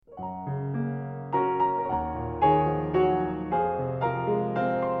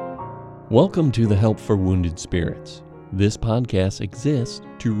Welcome to the Help for Wounded Spirits. This podcast exists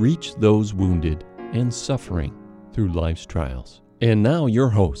to reach those wounded and suffering through life's trials. And now your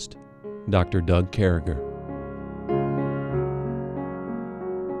host, Dr. Doug Carriger.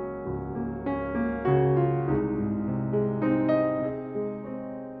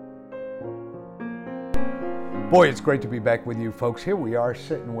 Boy, it's great to be back with you folks. Here we are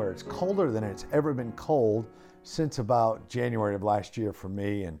sitting where it's colder than it's ever been cold since about January of last year for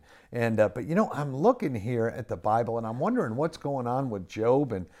me. But you know, I'm looking here at the Bible and I'm wondering what's going on with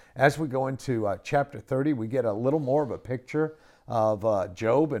Job. And as we go into chapter 30, we get a little more of a picture of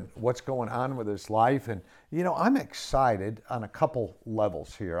Job and what's going on with his life. And you know, I'm excited on a couple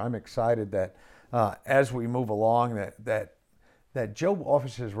levels here. I'm excited that as we move along that Job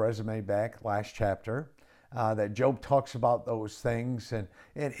offers his resume back last chapter. That Job talks about those things and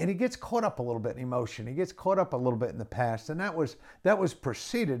he gets caught up a little bit in emotion. He gets caught up a little bit in the past. And that was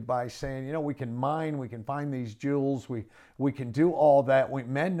preceded by saying, you know, we can mine, we can find these jewels, we can do all that.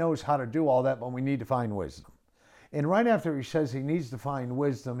 Man knows how to do all that, but we need to find wisdom. And right after he says he needs to find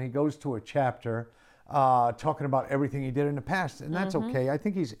wisdom, he goes to a chapter talking about everything he did in the past. And that's okay. I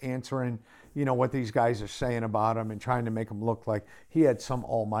think he's answering, you know, what these guys are saying about him and trying to make him look like he had some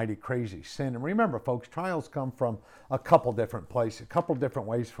almighty crazy sin. And remember, folks, trials come from a couple different places, a couple different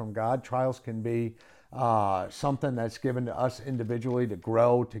ways from God. Trials can be something that's given to us individually to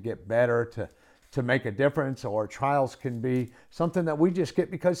grow, to get better, to make a difference, or trials can be something that we just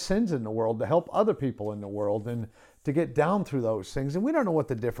get because sin's in the world to help other people in the world and to get down through those things. And we don't know what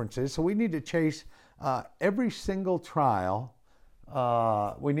the difference is, so we need to chase every single trial.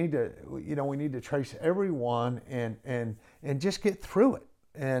 We need to trace every one and just get through it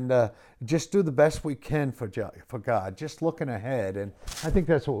and just do the best we can for God, just looking ahead. And I think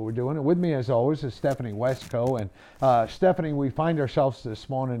that's what we're doing. And with me, as always, is Stephanie Westco. And Stephanie, we find ourselves this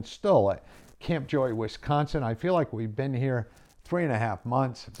morning still at Camp Joy, Wisconsin. I feel like we've been here 3.5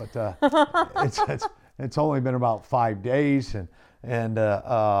 months, but it's only been about 5 days. And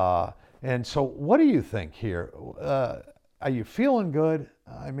so, what do you think here? Are you feeling good?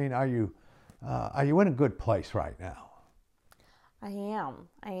 I mean, are you in a good place right now? I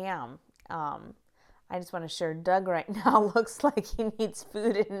am. I just want to share, Doug right now looks like he needs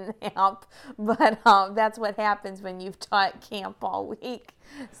food and a nap, but that's what happens when you've taught camp all week.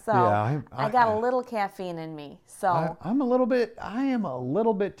 So yeah, I got a little caffeine in me. So I am a little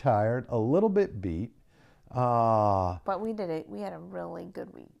bit tired, a little bit beat. But we did it. We had a really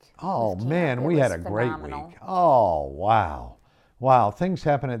good week. Oh man, we had a great week. Oh wow, things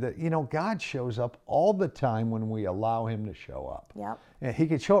happen. You know, God shows up all the time when we allow Him to show up. Yep. And He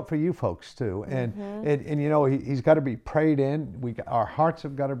can show up for you folks too. And you know, He's got to be prayed in. Our hearts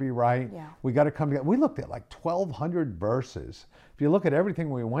have got to be right. Yeah. We got to come together. We looked at like 1,200 verses. If you look at everything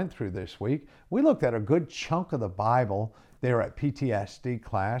we went through this week, we looked at a good chunk of the Bible. They were at PTSD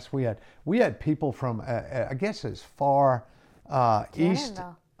class. We had people from I guess as far east.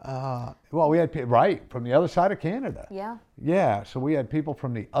 Well, we had from the other side of Canada. Yeah. Yeah. So we had people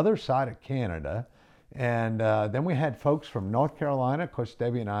from the other side of Canada, and then we had folks from North Carolina. Of course,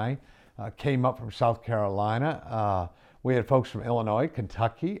 Debbie and I came up from South Carolina. We had folks from Illinois,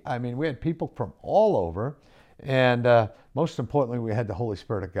 Kentucky. I mean, we had people from all over. And most importantly, we had the Holy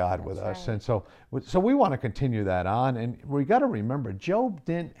Spirit of God with us. Right. And so we want to continue that on. And we got to remember, Job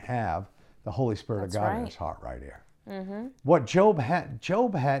didn't have the Holy Spirit of God in his heart right here. Mm-hmm. What Job had,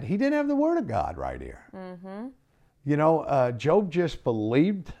 he didn't have the Word of God right here. Mm-hmm. You know, Job just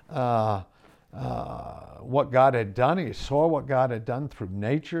believed what God had done. He saw what God had done through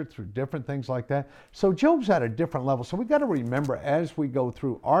nature, through different things like that. So Job's at a different level. So we got to remember as we go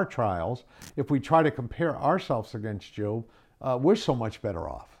through our trials, if we try to compare ourselves against Job, we're so much better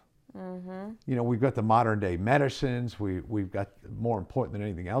off. Mm-hmm. You know, we've got the modern day medicines. We've got, more important than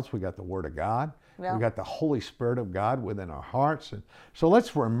anything else, we got the Word of God. Yeah. We got the Holy Spirit of God within our hearts. And so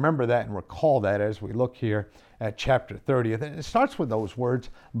let's remember that and recall that as we look here at chapter 30. And it starts with those words,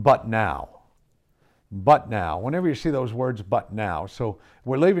 but now. But now. Whenever you see those words, but now. So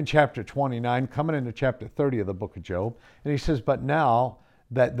we're leaving chapter 29, coming into chapter 30 of the book of Job. And he says, but now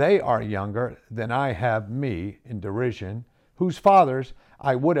that they are younger than I have me in derision, whose fathers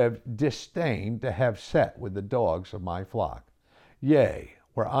I would have disdained to have set with the dogs of my flock. Yea,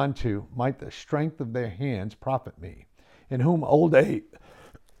 whereunto might the strength of their hands profit me, in whom old age,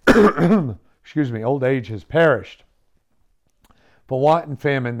 old age has perished. For want and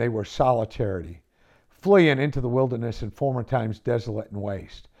famine they were solitarity, fleeing into the wilderness in former times desolate and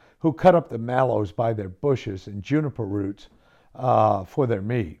waste, who cut up the mallows by their bushes and juniper roots for their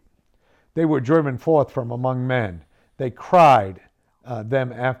meat. They were driven forth from among men. They cried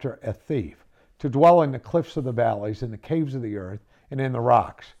them after a thief, to dwell in the cliffs of the valleys, in the caves of the earth, and in the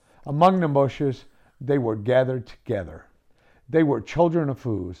rocks. Among the bushes they were gathered together. They were children of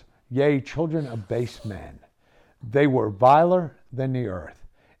fools, yea, children of base men. They were viler than the earth,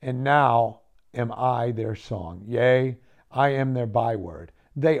 and now am I their song. Yea, I am their byword.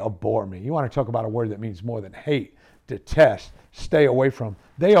 They abhor me. You want to talk about a word that means more than hate, detest, stay away from.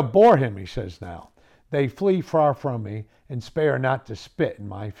 They abhor him, he says now. They flee far from me, and spare not to spit in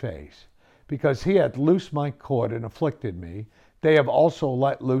my face. Because he hath loosed my cord and afflicted me, they have also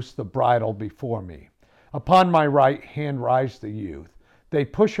let loose the bridle before me. Upon my right hand rise the youth. They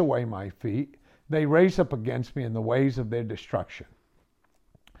push away my feet. They raise up against me in the ways of their destruction.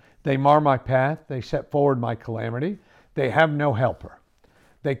 They mar my path. They set forward my calamity. They have no helper.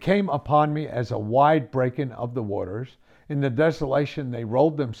 They came upon me as a wide breaking of the waters. In the desolation they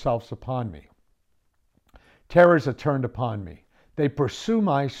rolled themselves upon me. Terrors are turned upon me. They pursue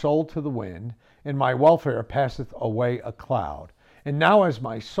my soul to the wind, and my welfare passeth away a cloud. And now as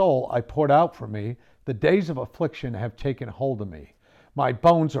my soul I poured out for me, the days of affliction have taken hold of me. My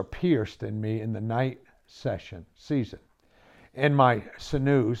bones are pierced in me in the night season, and my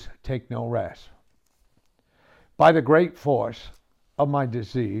sinews take no rest. By the great force of my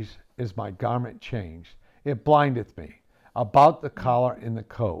disease is my garment changed. It blindeth me about the collar in the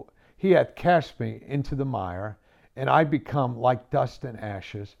coat. He hath cast me into the mire, and I become like dust and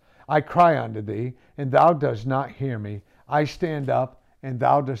ashes. I cry unto thee, and thou dost not hear me. I stand up, and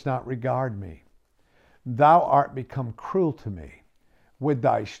thou dost not regard me. Thou art become cruel to me. With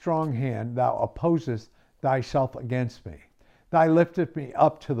thy strong hand thou opposest thyself against me. Thou liftest me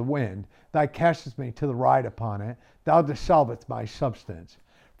up to the wind. Thou castest me to the right upon it. Thou dissolvest my substance.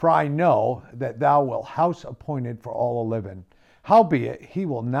 For I know that thou wilt house appointed for all the living. Howbeit he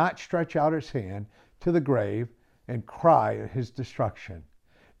will not stretch out his hand to the grave and cry at his destruction.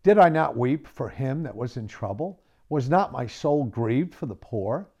 Did I not weep for him that was in trouble? Was not my soul grieved for the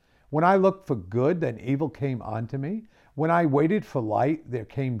poor? When I looked for good, then evil came unto me. When I waited for light, there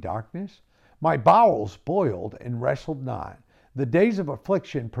came darkness. My bowels boiled and wrestled not. The days of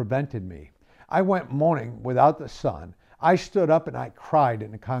affliction prevented me. I went mourning without the sun. I stood up and I cried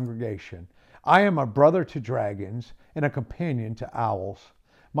in the congregation. I am a brother to dragons and a companion to owls.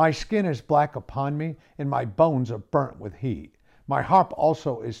 My skin is black upon me, and my bones are burnt with heat. My harp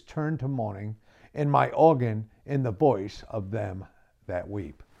also is turned to mourning, and my organ in the voice of them that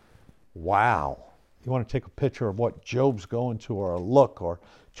weep. Wow. You want to take a picture of what Job's going to, or a look, or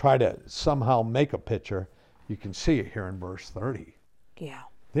try to somehow make a picture, you can see it here in verse 30. Yeah.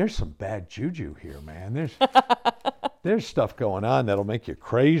 There's some bad juju here, man. There's stuff going on that'll make you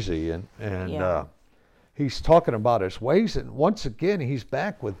crazy, and he's talking about his ways, and once again he's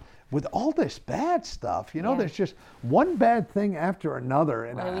back with all this bad stuff. You know, there's just one bad thing after another.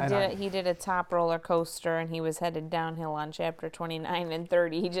 And he did a top roller coaster, and he was headed downhill on chapter 29 and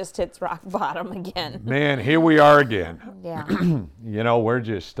 30. He just hits rock bottom again. Man, here we are again. Yeah. You know, we're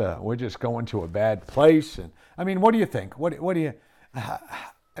just going to a bad place. And I mean, what do you think? What do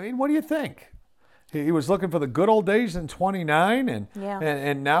you think? He was looking for the good old days in 29,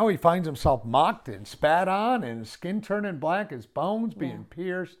 and now he finds himself mocked and spat on, and his skin turning black, his bones being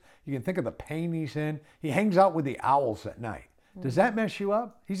pierced. You can think of the pain he's in. He hangs out with the owls at night. Does that mess you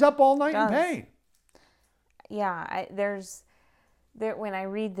up? He's up all night in pain. Yeah, when I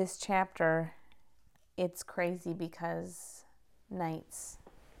read this chapter, it's crazy because nights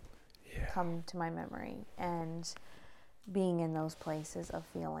come to my memory, and being in those places of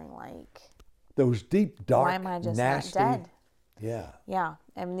feeling like, those deep, dark, why am I just nasty, not dead? Yeah. Yeah.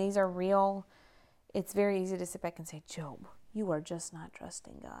 I mean, these are real. It's very easy to sit back and say, Job, you are just not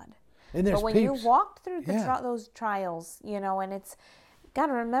trusting God. And there's but when you walked through those trials, you know, and it's, got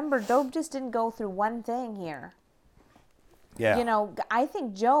to remember, Job just didn't go through one thing here. Yeah. You know, I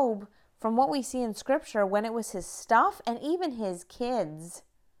think Job, from what we see in Scripture, when it was his stuff and even his kids,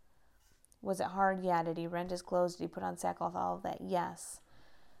 was it hard? Yeah. Did he rent his clothes? Did he put on sackcloth? All of that? Yes.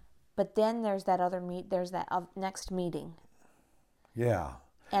 But then there's that there's that next meeting. Yeah.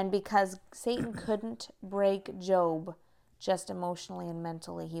 And because Satan couldn't break Job just emotionally and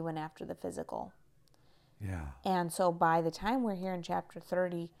mentally, he went after the physical. Yeah. And so by the time we're here in chapter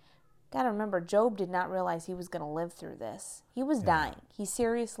 30, got to remember, Job did not realize he was going to live through this. He was dying. He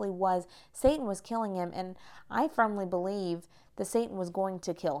seriously was. Satan was killing him, and I firmly believe that Satan was going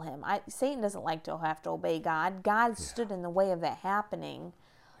to kill him. Satan doesn't like to have to obey God. God stood in the way of that happening.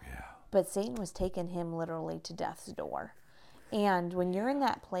 But Satan was taking him literally to death's door. And when you're in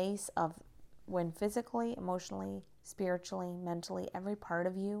that place of, when physically, emotionally, spiritually, mentally, every part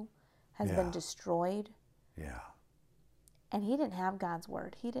of you has been destroyed. Yeah. And he didn't have God's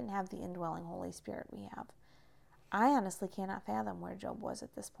word. He didn't have the indwelling Holy Spirit we have. I honestly cannot fathom where Job was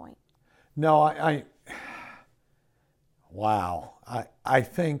at this point. No, wow. I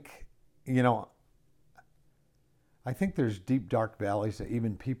think, I think there's deep, dark valleys that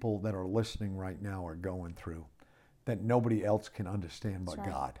even people that are listening right now are going through that nobody else can understand but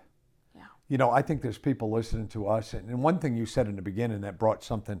God. Yeah. I think there's people listening to us. And one thing you said in the beginning that brought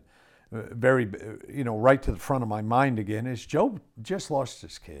something very, right to the front of my mind again is Job just lost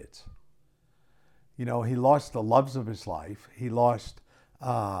his kids. He lost the loves of his life. He lost,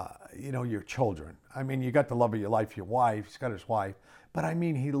 your children. I mean, you got the love of your life, your wife. He's got his wife. But I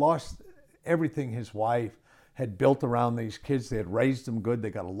mean, he lost everything his wife had built around these kids. They had raised them good. They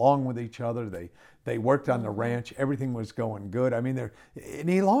got along with each other. They worked on the ranch. Everything was going good. I mean, and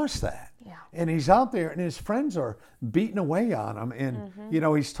he lost that. Yeah. And he's out there, and his friends are beating away on him. And,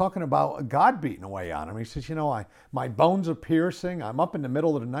 he's talking about God beating away on him. He says, my bones are piercing. I'm up in the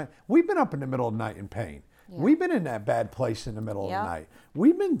middle of the night. We've been up in the middle of the night in pain. Yeah. We've been in that bad place in the middle of the night.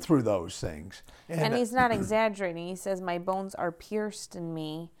 We've been through those things. And he's not exaggerating. He says, my bones are pierced in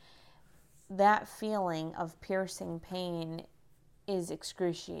me. That feeling of piercing pain is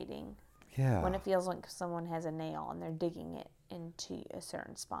excruciating. Yeah. When it feels like someone has a nail and they're digging it into a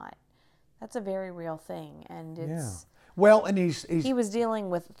certain spot. That's a very real thing. And it's... Yeah. Well, and he was dealing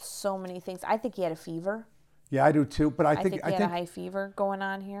with so many things. I think he had a fever. Yeah, I do too. But I think he had a high fever going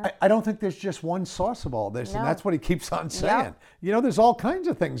on here. I don't think there's just one source of all this. No. And that's what he keeps on saying. There's all kinds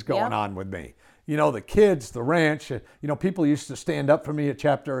of things going on with me. The kids, the ranch, people used to stand up for me a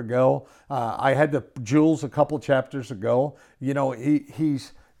chapter ago. I had the Jules a couple chapters ago.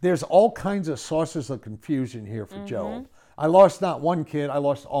 There's all kinds of sources of confusion here for Job. I lost not one kid, I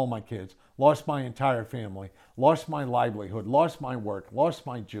lost all my kids, lost my entire family, lost my livelihood, lost my work, lost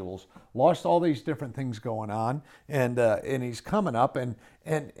my jewels, lost all these different things going on. And he's coming up and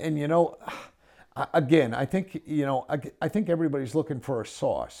again, I think, I think everybody's looking for a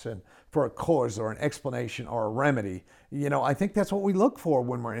source and for a cause or an explanation or a remedy. I think that's what we look for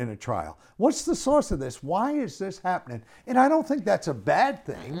when we're in a trial. What's the source of this? Why is this happening? And I don't think that's a bad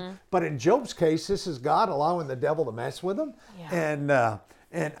thing. But in Job's case, this is God allowing the devil to mess with him. Yeah.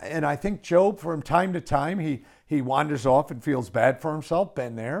 And I think Job, from time to time, he wanders off and feels bad for himself.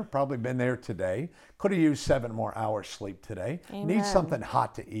 Probably been there today. Could have used 7 more hours sleep today. Amen. Needs something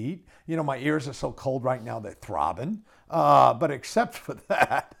hot to eat. My ears are so cold right now, they're throbbing. But except for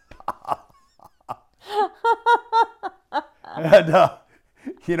that, and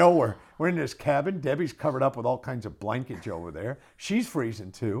we're in this cabin. Debbie's covered up with all kinds of blankets over there. She's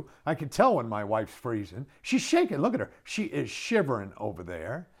freezing too. I can tell when my wife's freezing. She's shaking. Look at her. She is shivering over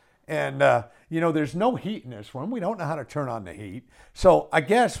there. And, there's no heat in this room. We don't know how to turn on the heat. So I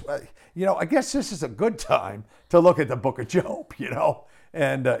guess this is a good time to look at the book of Job,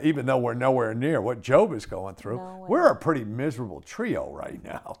 And even though we're nowhere near what Job is going through, we're a pretty miserable trio right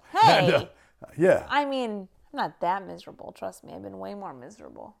now. Hey! And, yeah. I mean, I'm not that miserable. Trust me, I've been way more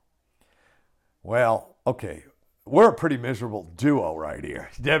miserable. Well, okay. We're a pretty miserable duo right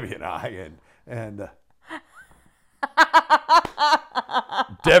here, Debbie and I. And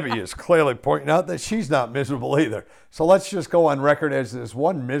Debbie is clearly pointing out that she's not miserable either. So let's just go on record as there's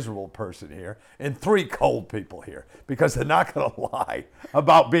one miserable person here and 3 cold people here, because they're not going to lie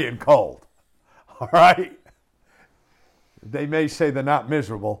about being cold. All right? They may say they're not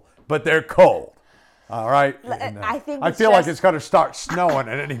miserable, but they're cold. All right? And, I feel like it's going to start snowing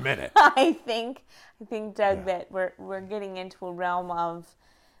at any minute. I think, Doug, that we're getting into a realm of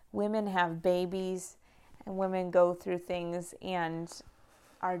women have babies and women go through things and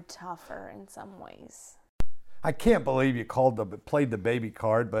are tougher in some ways. I can't believe you played the baby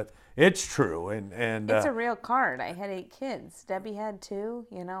card, but it's true. And it's a real card. I had 8 kids. Debbie had 2.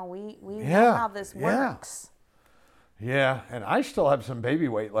 We know how this works. Yeah, and I still have some baby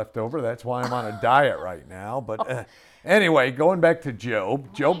weight left over. That's why I'm on a diet right now. But anyway, going back to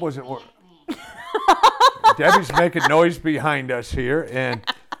Job. Job wasn't... Debbie's making noise behind us here, and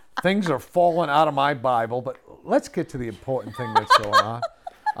things are falling out of my Bible. But let's get to the important thing that's going on.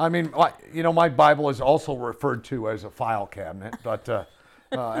 I mean, my Bible is also referred to as a file cabinet. But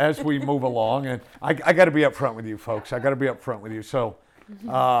as we move along, and I got to be up front with you, folks. I got to be up front with you. So...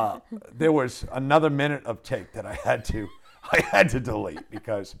 there was another minute of tape that I had to delete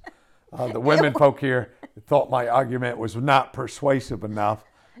because the women folk here thought my argument was not persuasive enough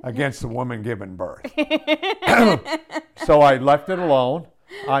against the woman giving birth. So I left it alone.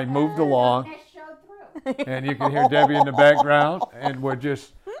 I moved along, and you can hear Debbie in the background, and we're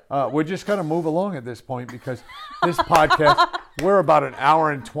just we're just going to move along at this point because this podcast, we're about an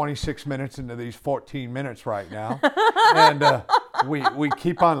hour and 26 minutes into these 14 minutes right now. And we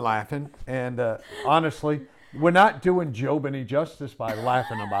keep on laughing. And honestly, we're not doing Job any justice by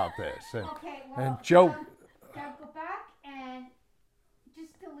laughing about this. And Job... Doug, go back and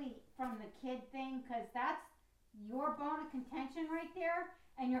just delete from the kid thing, because that's your bone of contention right there,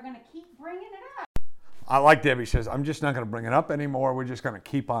 and you're going to keep bringing it up. I like Debbie says, I'm just not going to bring it up anymore. We're just going to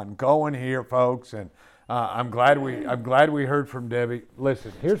keep on going here, folks. And I'm glad we heard from Debbie.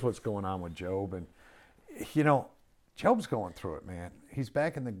 Listen, here's what's going on with Job. And, Job's going through it, man. He's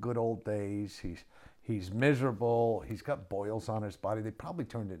back in the good old days. He's miserable. He's got boils on his body. They probably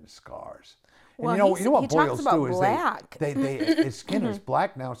turned into scars. And well, you know what boils do is black. his skin is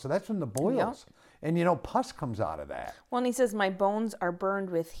black now, so that's from the boils. Yep. And pus comes out of that. Well, and he says, my bones are burned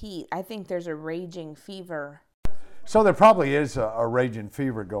with heat. I think there's a raging fever. So there probably is a raging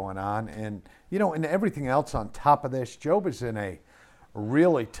fever going on. And, and everything else on top of this, Job is in a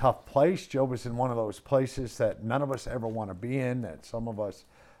really tough place. Job is in one of those places that none of us ever want to be in, that some of us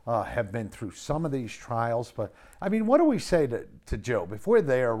have been through some of these trials. But, what do we say to Job? If we're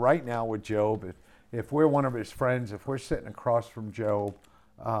there right now with Job, if we're one of his friends, if we're sitting across from Job,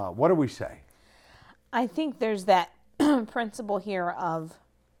 what do we say? I think there's that principle here of,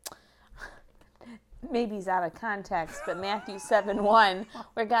 maybe he's out of context, but Matthew 7:1,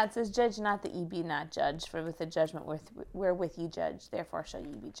 where God says, judge not that ye be not judged, for with the judgment wherewith ye judge, therefore shall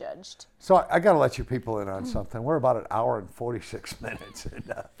ye be judged. So I got to let you people in on something. We're about an hour and 46 minutes in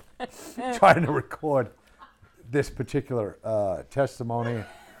trying to record this particular testimony,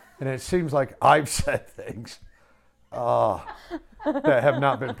 and it seems like I've said things that have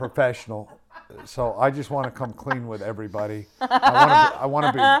not been professional. So I just want to come clean with everybody. I want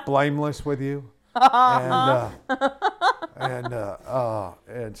to be blameless with you,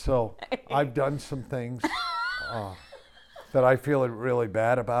 and so I've done some things that I feel really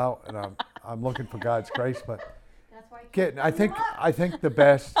bad about, and I'm looking for God's grace. But I think the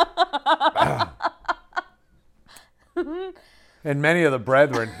best, and many of the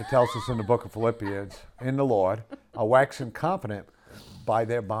brethren, it tells us in the book of Philippians, in the Lord, are waxing confident by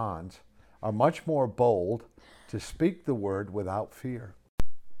their bonds, are much more bold to speak the word without fear.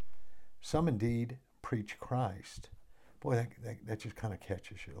 Some indeed preach Christ. Boy, that just kind of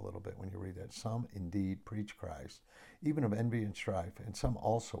catches you a little bit when you read that. Some indeed preach Christ, even of envy and strife, and some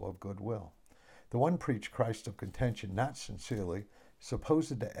also of goodwill. The one preached Christ of contention, not sincerely,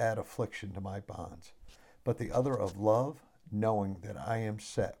 supposed to add affliction to my bonds, but the other of love, knowing that I am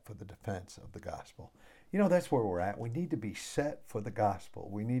set for the defense of the gospel. That's where we're at. We need to be set for the gospel.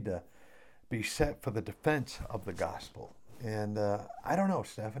 We need to be set for the defense of the gospel. And I don't know,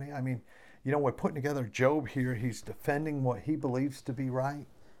 Stephanie. We're putting together Job here. He's defending what he believes to be right.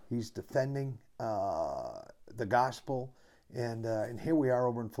 He's defending the gospel. And here we are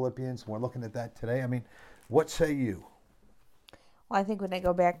over in Philippians, and we're looking at that today. What say you? Well, I think when I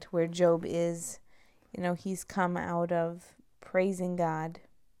go back to where Job is, he's come out of praising God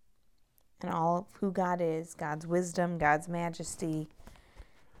and all of who God is, God's wisdom, God's majesty.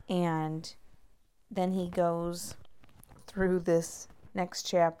 And then he goes through this next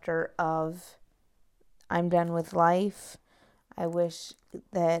chapter of, I'm done with life. I wish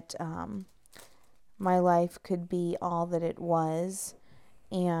that my life could be all that it was.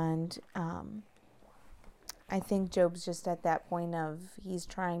 And I think Job's just at that point of, he's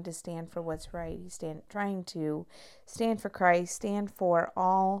trying to stand for what's right. He's trying to stand for Christ, stand for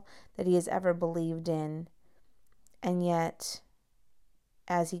all that he has ever believed in. And yet,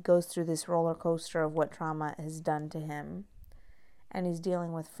 as he goes through this roller coaster of what trauma has done to him, and he's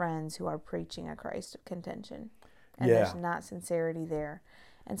dealing with friends who are preaching a Christ of contention, and there's not sincerity there.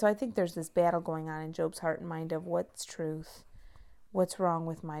 And so I think there's this battle going on in Job's heart and mind of what's truth, what's wrong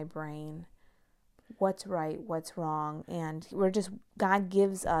with my brain, what's right, what's wrong. And God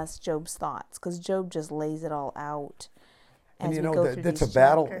gives us Job's thoughts, because Job just lays it all out as we go through it's these a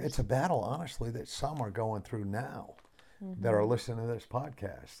battle. chapters. It's a battle, honestly, that some are going through now, that are listening to this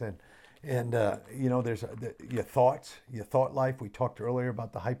podcast. And there's your thoughts, your thought life. We talked earlier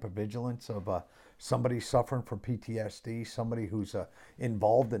about the hypervigilance of somebody suffering from PTSD, somebody who's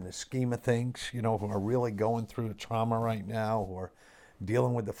involved in the scheme of things, who are really going through the trauma right now, or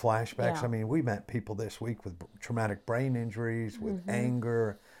dealing with the flashbacks. Yeah. We met people this week with traumatic brain injuries, with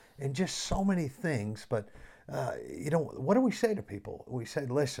anger, and just so many things. But, what do we say to people? We say,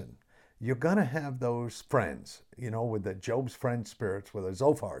 listen, you're going to have those friends, with the Job's friend spirits, with a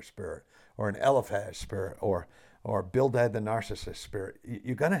Zophar spirit, or an Eliphaz spirit, or Bildad the narcissist spirit.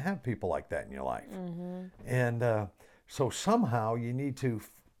 You're going to have people like that in your life. And so somehow you need to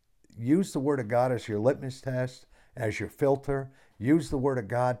use the Word of God as your litmus test, as your filter. Use the Word of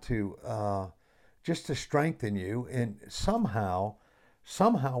God to just to strengthen you. And somehow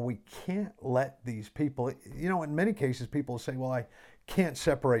we can't let these people, in many cases people say, well, I can't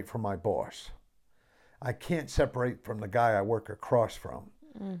separate from my boss. I can't separate from the guy I work across from.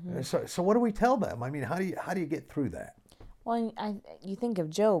 Mm-hmm. So what do we tell them? I mean, how do you get through that? Well, you think of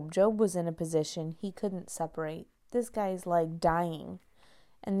Job. Job was in a position he couldn't separate. This guy's like dying.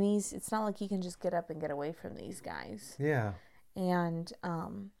 And it's not like he can just get up and get away from these guys. Yeah. And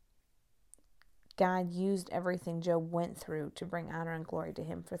God used everything Job went through to bring honor and glory to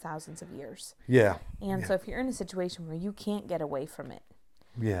him for thousands of years. Yeah. And so if you're in a situation where you can't get away from it,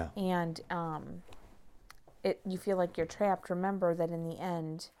 yeah, and you feel like you're trapped, remember that in the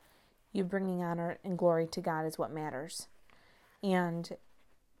end, you bringing honor and glory to God is what matters. And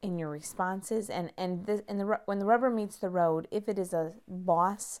in your responses, when the rubber meets the road, if it is a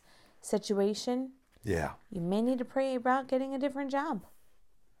boss situation, yeah, you may need to pray about getting a different job.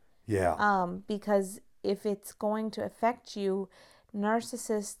 Yeah. Because if it's going to affect you,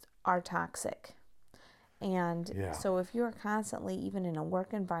 narcissists are toxic. And so if you're constantly, even in a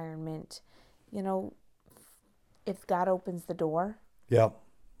work environment, if God opens the door, yep,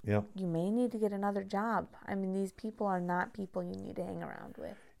 you may need to get another job. I mean, these people are not people you need to hang around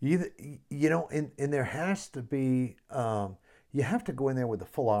with. And there has to be, you have to go in there with the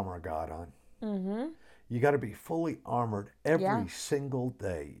full armor of God on. Mm-hmm. You got to be fully armored every single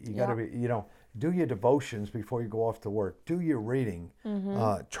day. You got to be, do your devotions before you go off to work. Do your reading.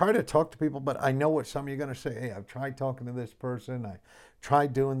 Mm-hmm. Try to talk to people, but I know what some of you are going to say. Hey, I've tried talking to this person. I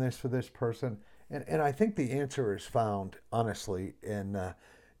tried doing this for this person. And I think the answer is found, honestly, in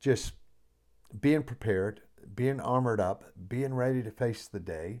just being prepared, being armored up, being ready to face the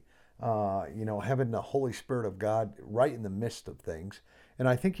day, having the Holy Spirit of God right in the midst of things. And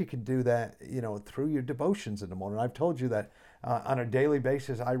I think you can do that, through your devotions in the morning. I've told you that on a daily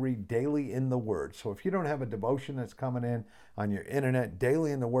basis, I read daily in the Word. So if you don't have a devotion that's coming in on your internet,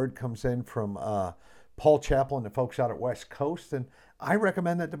 daily in the Word comes in from Paul Chaplin, the folks out at West Coast. And I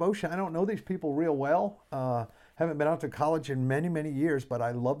recommend that devotion. I don't know these people real well. Haven't been out to college in many, many years, but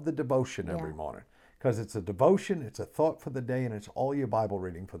I love the devotion every morning. Because it's a devotion, it's a thought for the day, and it's all your Bible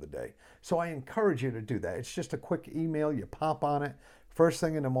reading for the day. So I encourage you to do that. It's just a quick email. You pop on it. First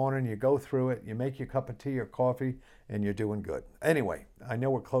thing in the morning, you go through it. You make your cup of tea or coffee, and you're doing good. Anyway, I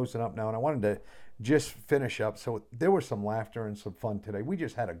know we're closing up now, and I wanted to just finish up. So there was some laughter and some fun today. We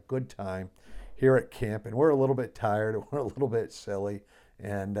just had a good time here at camp, and we're a little bit tired. We're a little bit silly,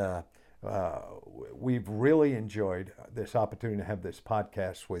 and we've really enjoyed this opportunity to have this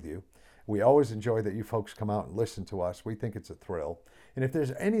podcast with you. We always enjoy that you folks come out and listen to us. We think it's a thrill. And if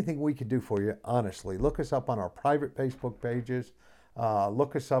there's anything we could do for you, honestly, look us up on our private Facebook pages.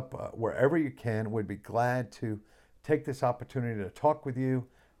 Look us up wherever you can. We'd be glad to take this opportunity to talk with you,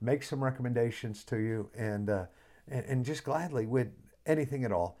 make some recommendations to you, and just gladly with anything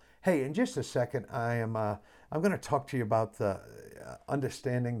at all. Hey, in just a second, I'm going to talk to you about the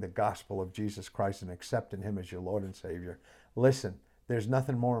understanding the gospel of Jesus Christ and accepting Him as your Lord and Savior. Listen. There's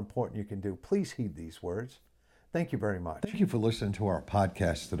nothing more important you can do. Please heed these words. Thank you very much. Thank you for listening to our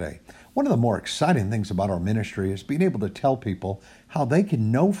podcast today. One of the more exciting things about our ministry is being able to tell people how they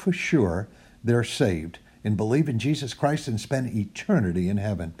can know for sure they're saved and believe in Jesus Christ and spend eternity in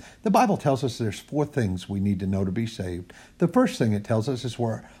heaven. The Bible tells us there's 4 things we need to know to be saved. The first thing it tells us is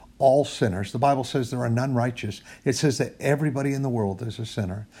we're all sinners. The Bible says there are none righteous. It says that everybody in the world is a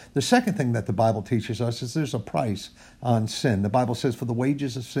sinner. The second thing that the Bible teaches us is there's a price on sin. The Bible says for the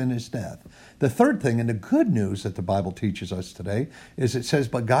wages of sin is death. The third thing, and the good news that the Bible teaches us today, is it says,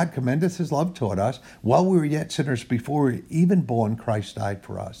 but God commendeth His love toward us. While we were yet sinners, before we were even born, Christ died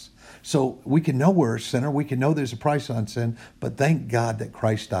for us. So we can know we're a sinner. We can know there's a price on sin, but thank God that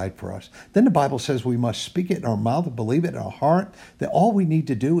Christ died for us. Then the Bible says we must speak it in our mouth and believe it in our heart, that all we need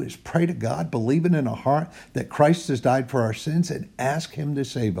to do is pray to God, believing in our heart that Christ has died for our sins, and ask Him to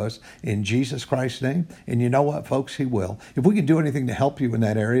save us in Jesus Christ's name. And you know what, folks? He will. If we can do anything to help you in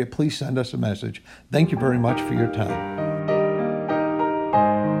that area, please send us a message. Thank you very much for your time.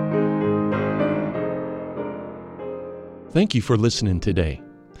 Thank you for listening today.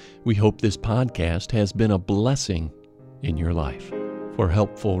 We hope this podcast has been a blessing in your life. For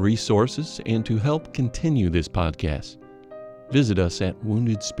helpful resources and to help continue this podcast, visit us at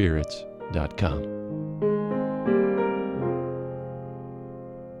woundedspirits.com.